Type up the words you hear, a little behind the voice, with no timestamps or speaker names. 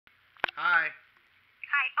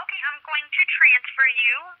going to transfer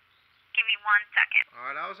you. Give me 1 second.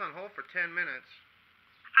 Alright, I was on hold for 10 minutes.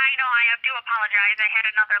 I know, I do apologize. I had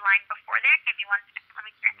another line before that. Give me 1 second. Let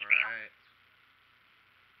me transfer you. Alright.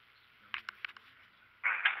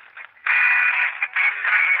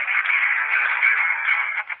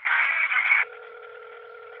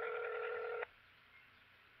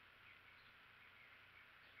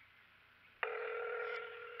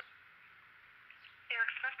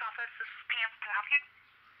 Office, this is Pam. Can I help you?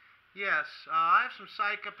 Yes, I have some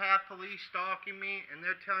psychopath police stalking me, and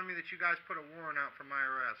they're telling me that you guys put a warrant out for my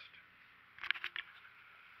arrest.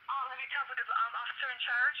 Let me tell you, the officer in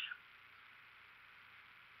charge.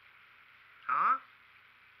 Huh?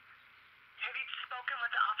 Have you spoken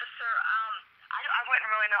with the officer? I wouldn't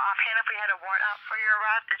really know offhand if we had a warrant out for your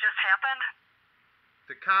arrest. It just happened.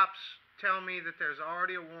 The cops tell me that there's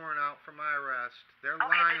already a warrant out for my arrest. They're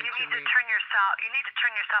lying then to me. you need to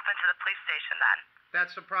turn yourself into the police station then.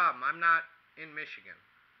 That's the problem. I'm not in Michigan.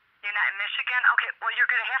 You're not in Michigan? Okay, well, you're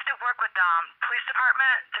going to have to work with the police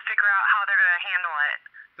department to figure out how they're going to handle it.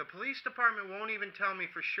 The police department won't even tell me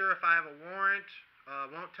for sure if I have a warrant,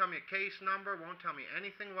 won't tell me a case number, won't tell me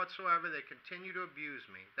anything whatsoever. They continue to abuse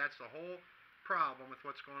me. That's the whole problem with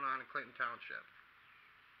what's going on in Clinton Township.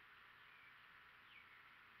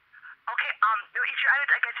 Okay, if you're,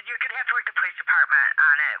 like I said, you're going to have to work the police department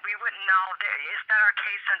on it. We wouldn't know. It's not our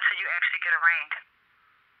case until you actually get arraigned.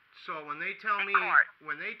 So when they tell me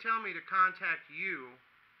to contact you,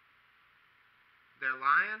 they're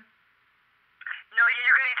lying? No,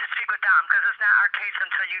 you're going to need to speak with them because it's not our case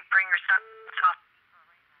until you bring your stuff.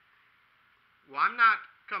 Well, I'm not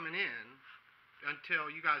coming in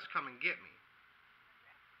until you guys come and get me.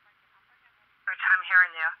 I'm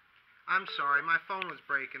hearing you. I'm sorry, my phone was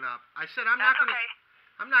breaking up. I said I'm not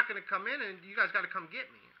gonna come in, and you guys got to come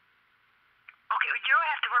get me. Okay, well, you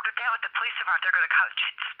have to work with that with the police department. They're going to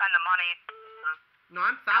spend the money. No,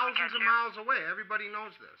 I'm thousands of miles away. Everybody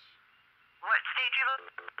knows this. What state do you live?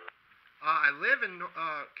 I live in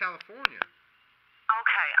California.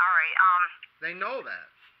 Okay, all right. They know that.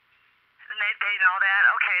 They know that.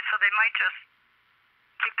 Okay, so they might just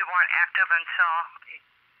keep the warrant active until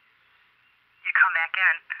you come back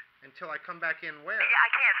in. Until I come back in where? Yeah,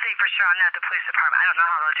 I can't say for sure. I'm not the police department. I don't know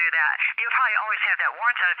how they'll do that. You'll probably always have that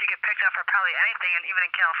warrant out. If you get picked up for probably anything, and even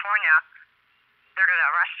in California, they're going to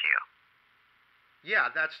arrest you.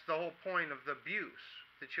 Yeah, that's the whole point of the abuse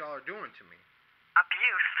that y'all are doing to me.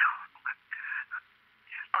 Abuse?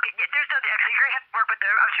 Okay, yeah, there's no, actually, you're going to have to work with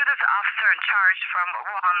I'm sure there's an officer in charge from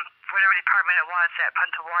whatever department it was that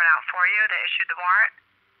put the warrant out for you, that issued the warrant.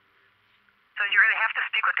 So you're going to have to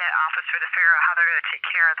speak with that officer to figure out how they're going to take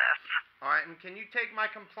care of this. All right, and can you take my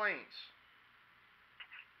complaints?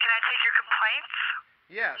 Can I take your complaints?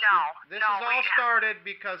 Yes. No. This has all started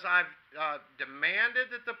because I've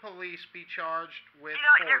demanded that the police be charged with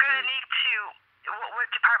forgery. You're going to need to...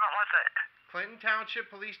 What department was it? Clinton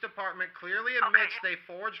Township Police Department clearly admits they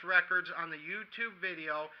forged records on the YouTube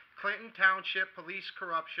video, Clinton Township Police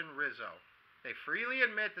Corruption Rizzo. They freely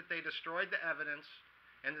admit that they destroyed the evidence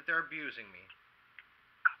and that they're abusing me.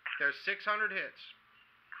 There's 600 hits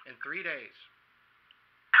in 3 days.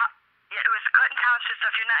 Yeah, it was Clinton Township, so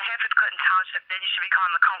if you're not happy with Clinton Township, then you should be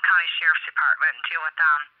calling the Macomb County Sheriff's Department and deal with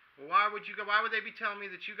them. Well, why would they be telling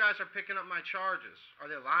me that you guys are picking up my charges? Are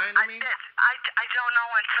they lying to me? I don't know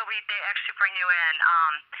until they actually bring you in.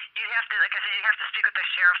 You have to, like I said, you have to speak with the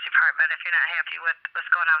Sheriff's Department if you're not happy with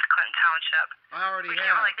what's going on with Clinton Township. I already have. We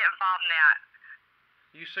can't really get involved in that.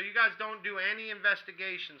 So you guys don't do any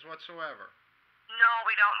investigations whatsoever? No,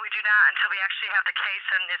 we don't. We do not until we actually have the case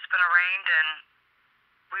and it's been arraigned, and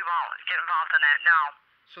we won't get involved in that. No.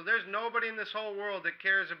 So there's nobody in this whole world that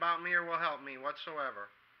cares about me or will help me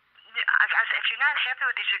whatsoever? If you're not happy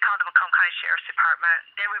with it, you should call the Macomb County Sheriff's Department.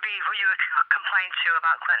 They would be who you would complain to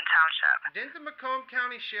about Clinton Township. Didn't the Macomb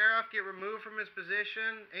County Sheriff get removed from his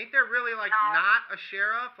position? Ain't there really, not a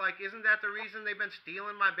sheriff? Isn't that the reason they've been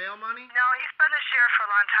stealing my bail money? No, he's been the sheriff for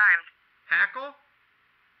a long time. Hackle?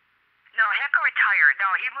 No, Hackle retired. No,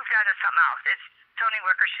 he moved on to something else. It's Tony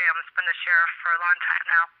Wickersham has been the sheriff for a long time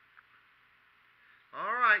now.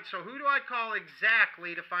 All right, so who do I call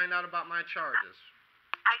exactly to find out about my charges?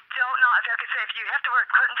 I don't know. Like I said, if you have to work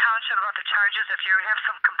Clinton Township about the charges, if you have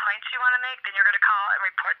some complaints you want to make, then you're going to call and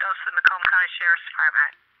report those to the Macomb County Sheriff's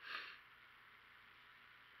Department.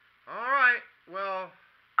 All right. Well.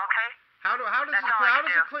 Okay. How does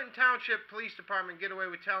the Clinton Township Police Department get away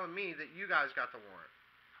with telling me that you guys got the warrant?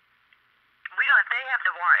 We don't. If they have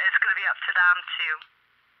the warrant, it's going to be up to them to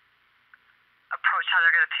approach how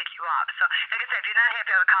they're going to pick you up. So, like I said, if you're not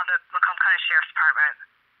happy, I would call the Macomb County Sheriff's Department.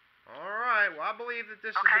 All right. Well, I believe that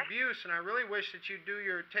this is abuse, and I really wish that you'd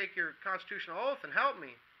take your constitutional oath and help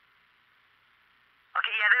me.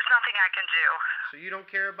 Okay, yeah, there's nothing I can do. So you don't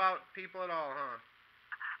care about people at all, huh?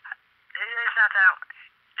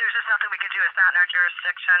 There's just nothing we can do. It's not in our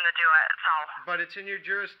jurisdiction to do it, so. But it's in your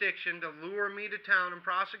jurisdiction to lure me to town and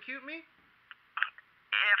prosecute me?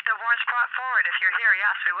 If the warrant's brought forward, if you're here,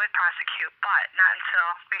 yes, we would prosecute, but not until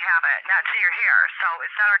we have it. Not until you're here. So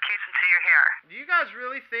it's not our case until you're here. Do you guys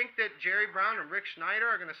really think that Jerry Brown and Rick Schneider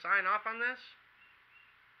are going to sign off on this?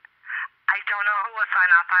 I don't know who will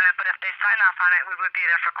sign off on it, but if they sign off on it, we would be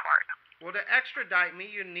there for court. Well, to extradite me,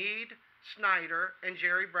 you need Schneider and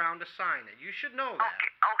Jerry Brown to sign it. You should know that.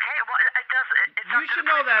 Okay. Well, it's you should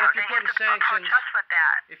know that if you're putting sanctions. With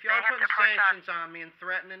that. If y'all are putting sanctions on me and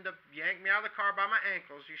threatening to yank me out of the car by my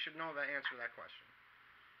ankles, you should know the answer to that question.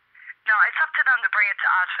 No, it's up to them to bring it to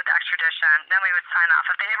us for the extradition. Then we would sign off.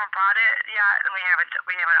 If they haven't brought it yet, then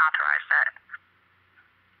we haven't authorized it.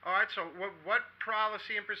 All right. So what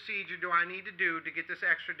policy and procedure do I need to do to get this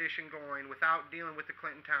extradition going without dealing with the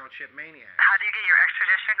Clinton Township maniacs? How do you get your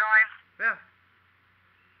extradition going? Yeah.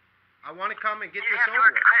 I want to come and get this over with. You have to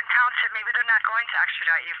work at Clinton Township. Maybe they're not going to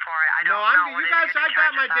extradite you for it. I don't know. You guys, I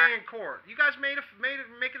got my day in court. You guys made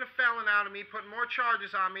it a felon out of me, putting more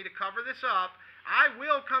charges on me to cover this up. I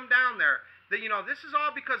will come down there. This is all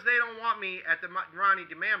because they don't want me at the Ronnie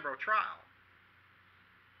DeMambro trial.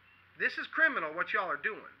 This is criminal, what y'all are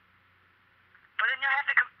doing. But then you'll have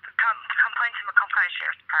to complain to Macomb County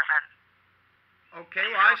Sheriff's Department. Okay,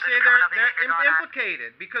 well, I say they're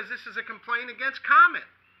implicated because this is a complaint against Comet,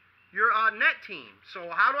 your net team.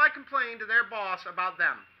 So how do I complain to their boss about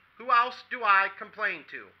them? Who else do I complain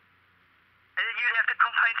to? You'd have to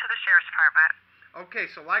complain to the Sheriff's Department. Okay,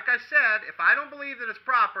 so like I said, if I don't believe that it's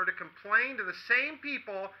proper to complain to the same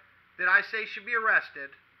people that I say should be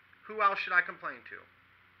arrested, who else should I complain to?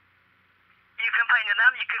 You complain to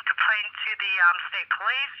them. You can complain to the state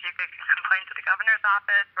police. You can complain to the governor's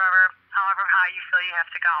office, however high you feel you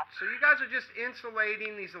have to go. So you guys are just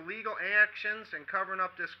insulating these illegal actions and covering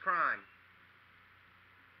up this crime.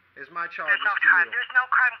 Is my charge to you? There's no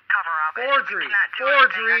crime cover-up. Forgery. You cannot do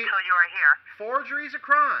anything until you are here. Forgery is a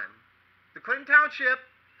crime. The Clinton Township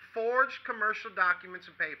forged commercial documents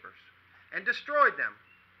and papers and destroyed them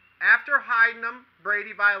after hiding them,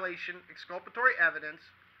 Brady violation, exculpatory evidence,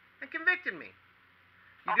 and convicted me.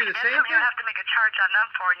 You do the same thing. You have to make a charge on them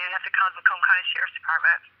for, and you have to call the Macomb County Sheriff's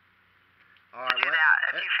Department. All right, do that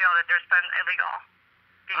if you feel that there's been illegal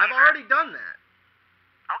behavior. I've already done that.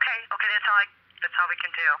 Okay, that's all we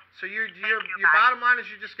can do. So your bottom line is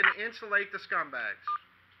you're just going to insulate the scumbags.